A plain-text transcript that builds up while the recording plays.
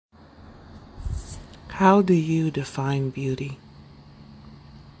How do you define beauty?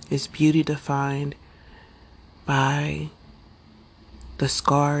 Is beauty defined by the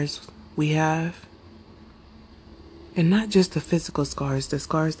scars we have? And not just the physical scars, the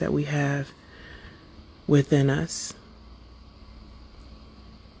scars that we have within us.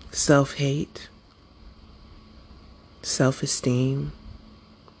 Self-hate, self-esteem.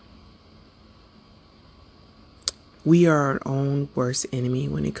 We are our own worst enemy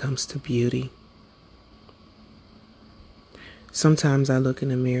when it comes to beauty. Sometimes I look in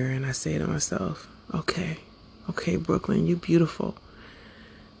the mirror and I say to myself, okay, Brooklyn, you're beautiful.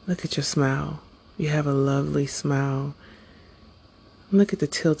 Look at your smile. You have a lovely smile. Look at the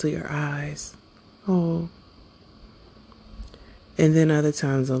tilt of your eyes. Oh. And then other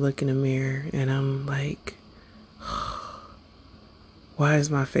times I look in the mirror and I'm like, why is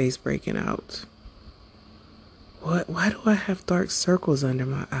my face breaking out? Why do I have dark circles under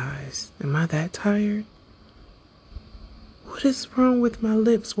my eyes? Am I that tired? What is wrong with my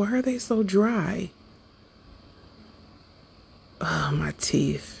lips? Why are they so dry? Oh, my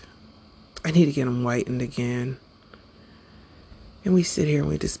teeth. I need to get them whitened again. And we sit here and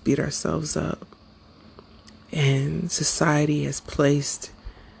we just beat ourselves up. And society has placed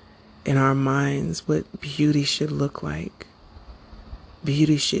in our minds what beauty should look like.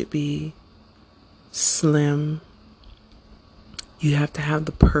 Beauty should be slim. You have to have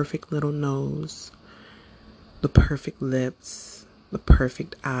the perfect little nose, the perfect lips, the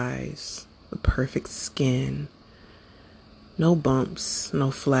perfect eyes, the perfect skin. No bumps, no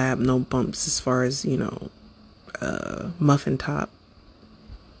flab, no bumps as far as, muffin top.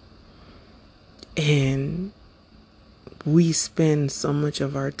 And we spend so much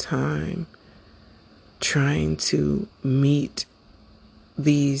of our time trying to meet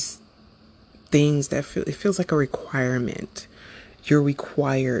these things that it feels like a requirement. You're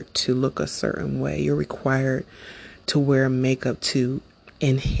required to look a certain way. You're required to wear makeup to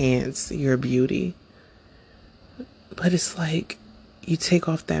enhance your beauty. But it's like you take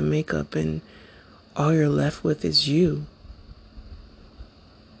off that makeup and all you're left with is you.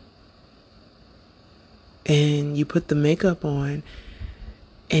 And you put the makeup on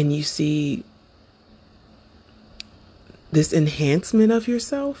and you see this enhancement of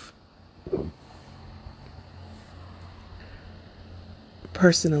yourself.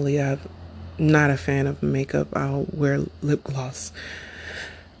 Personally, I'm not a fan of makeup. I'll wear lip gloss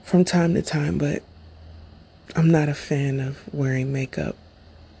from time to time, but I'm not a fan of wearing makeup.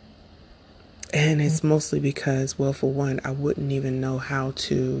 And it's mostly because, well, for one, I wouldn't even know how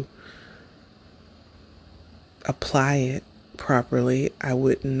to apply it properly. I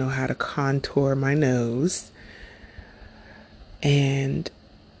wouldn't know how to contour my nose. And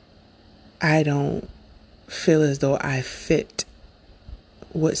I don't feel as though I fit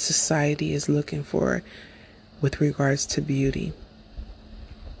what society is looking for with regards to beauty.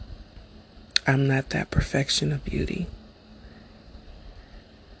 I'm not that perfection of beauty.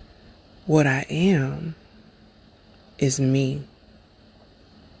 What I am is me.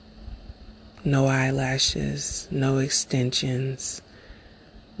 No eyelashes, no extensions,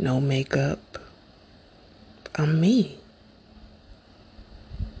 no makeup. I'm me.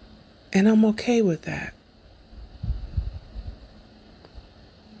 And I'm okay with that.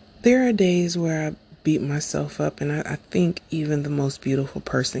 There are days where I beat myself up, and I think even the most beautiful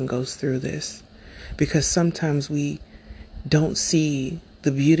person goes through this, because sometimes we don't see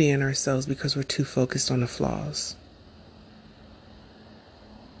the beauty in ourselves because we're too focused on the flaws.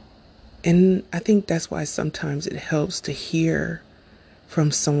 And I think that's why sometimes it helps to hear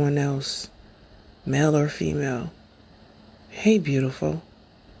from someone else, male or female. Hey, beautiful.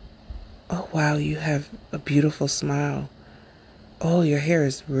 Oh, wow, you have a beautiful smile. Oh, your hair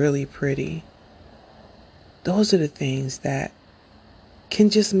is really pretty. Those are the things that can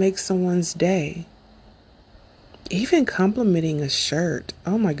just make someone's day. Even complimenting a shirt.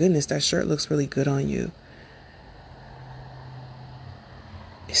 Oh my goodness, that shirt looks really good on you.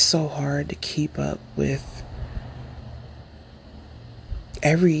 It's so hard to keep up with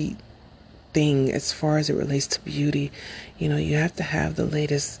everything as far as it relates to beauty. You have to have the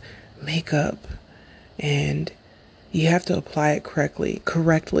latest makeup and you have to apply it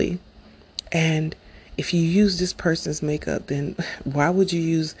correctly. And if you use this person's makeup, then why would you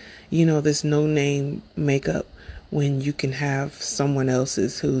use, this no-name makeup when you can have someone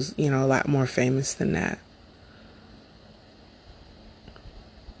else's who's, a lot more famous than that?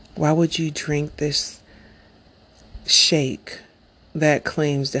 Why would you drink this shake that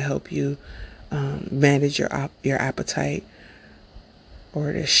claims to help you manage your appetite,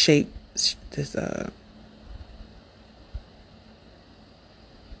 or this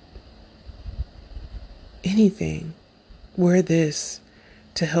anything. Wear this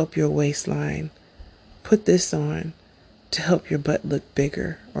to help your waistline. Put this on to help your butt look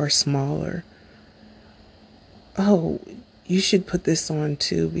bigger or smaller. Oh, you should put this on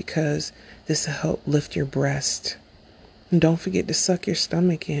too because this will help lift your breast. And don't forget to suck your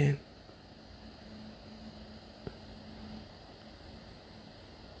stomach in.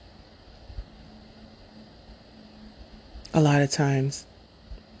 A lot of times,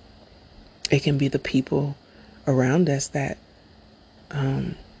 it can be the people around us that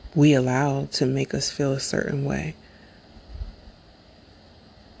we allow to make us feel a certain way.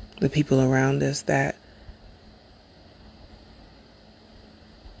 The people around us that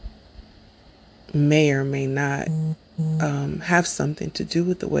may or may not have something to do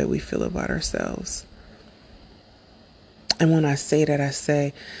with the way we feel about ourselves. And when I say that, I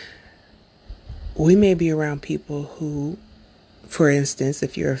say we may be around people who, for instance,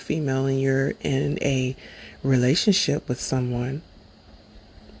 if you're a female and you're in a relationship with someone,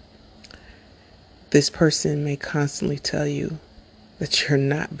 this person may constantly tell you that you're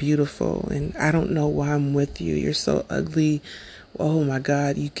not beautiful and I don't know why I'm with you. You're so ugly. Oh my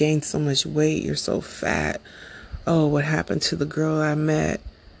God, you gained so much weight. You're so fat. Oh, what happened to the girl I met?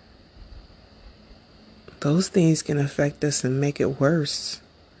 Those things can affect us and make it worse.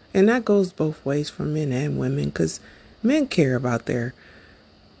 And that goes both ways for men and women because men care about their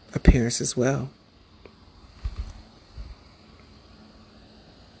appearance as well.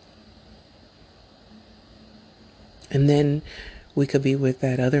 And then we could be with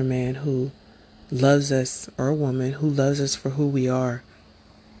that other man who loves us, or a woman who loves us for who we are,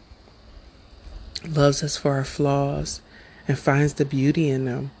 loves us for our flaws, and finds the beauty in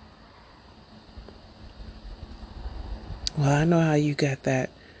them. Well, I know how you got that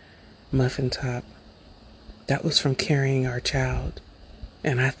muffin top. That was from carrying our child,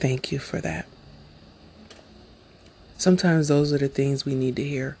 and I thank you for that. Sometimes those are the things we need to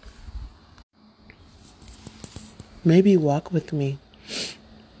hear. Maybe walk with me.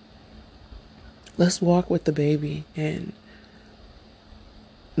 Let's walk with the baby and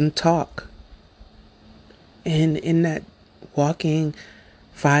talk. And in that walking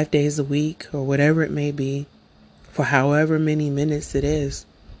 5 days a week or whatever it may be, for however many minutes it is,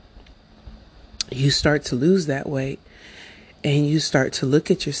 you start to lose that weight and you start to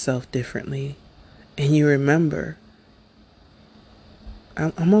look at yourself differently. And you remember,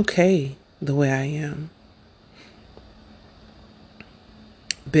 I'm okay the way I am.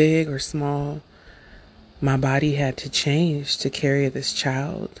 Big or small, my body had to change to carry this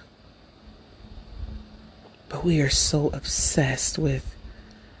child. But we are so obsessed with,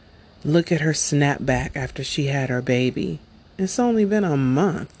 look at her snapback after she had her baby. It's only been a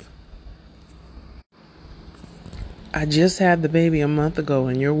month. I just had the baby a month ago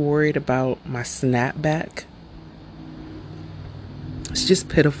and you're worried about my snapback? It's just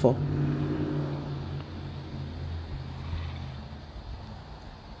pitiful.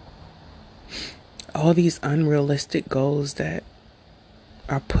 All these unrealistic goals that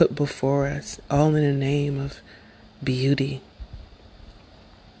are put before us, all in the name of beauty.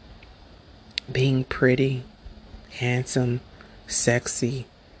 Being pretty, handsome, sexy,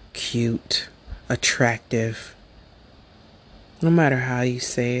 cute, attractive. No matter how you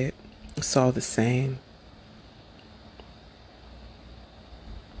say it, it's all the same.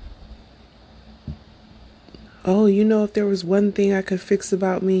 Oh, if there was one thing I could fix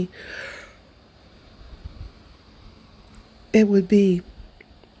about me, it would be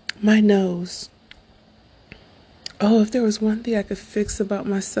my nose. Oh, if there was one thing I could fix about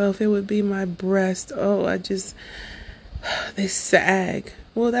myself, it would be my breast. Oh, they sag.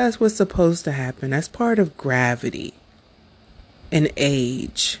 Well, that's what's supposed to happen. That's part of gravity and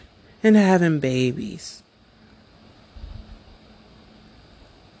age and having babies.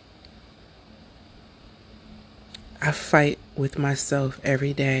 I fight with myself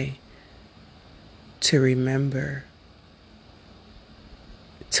every day to remember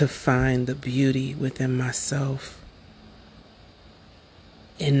to find the beauty within myself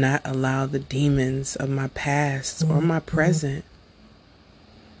and not allow the demons of my past or my present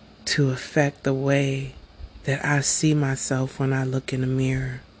to affect the way that I see myself when I look in the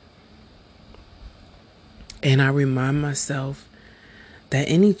mirror. And I remind myself that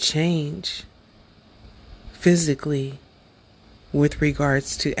any change physically with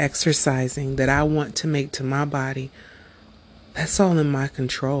regards to exercising that I want to make to my body, that's all in my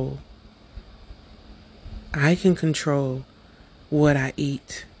control. I can control what I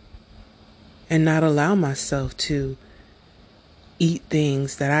eat and not allow myself to eat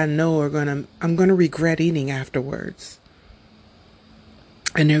things that I know I'm gonna regret eating afterwards.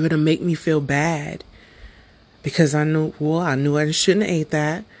 And they're gonna make me feel bad because I knew I shouldn't have ate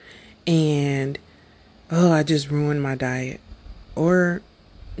that. And, oh, I just ruined my diet. Or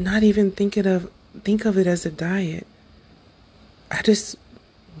not even think of it as a diet. I just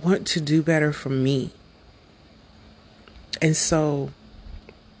want to do better for me. And so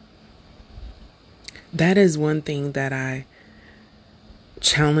that is one thing that I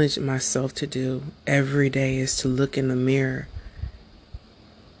challenge myself to do every day, is to look in the mirror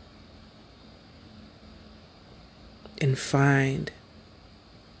and find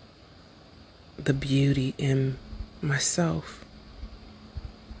the beauty in myself.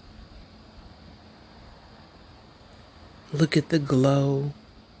 Look at the glow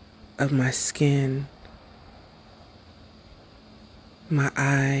of my skin, my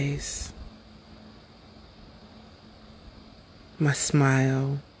eyes, my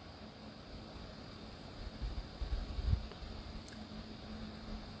smile.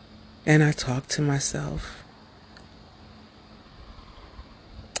 And I talk to myself.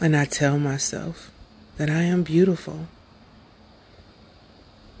 And I tell myself that I am beautiful.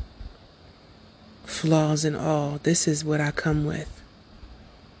 Flaws and all, this is what I come with.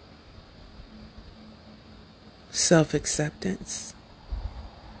 Self-acceptance.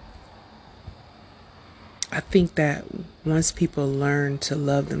 I think that once people learn to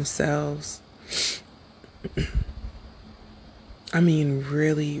love themselves,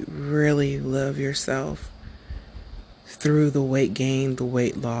 really, really love yourself through the weight gain, the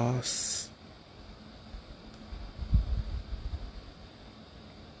weight loss.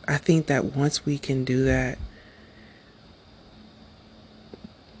 I think that once we can do that,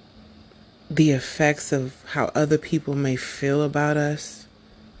 the effects of how other people may feel about us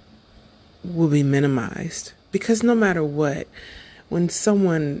will be minimized. Because no matter what, when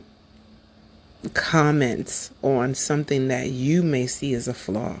someone comments on something that you may see as a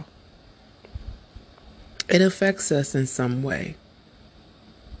flaw, it affects us in some way.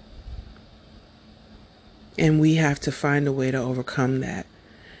 And we have to find a way to overcome that.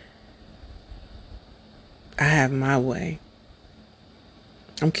 I have my way.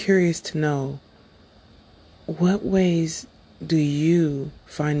 I'm curious to know, what ways do you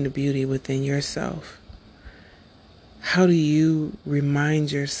find the beauty within yourself? How do you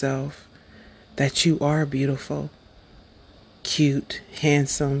remind yourself that you are beautiful, cute,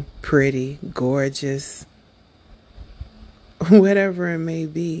 handsome, pretty, gorgeous, whatever it may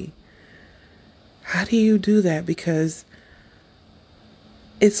be? How do you do that? Because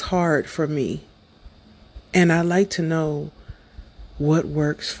it's hard for me. And I like to know what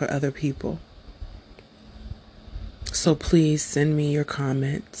works for other people. So please send me your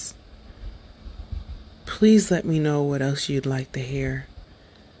comments. Please let me know what else you'd like to hear.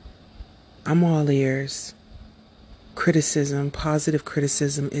 I'm all ears. Criticism, positive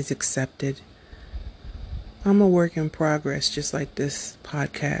criticism is accepted. I'm a work in progress, just like this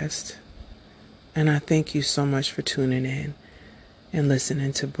podcast. And I thank you so much for tuning in and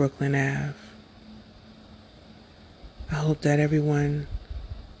listening to Brooklyn Ave. I hope that everyone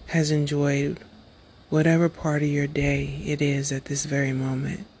has enjoyed whatever part of your day it is at this very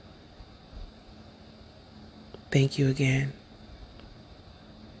moment. Thank you again.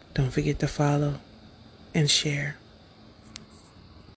 Don't forget to follow and share.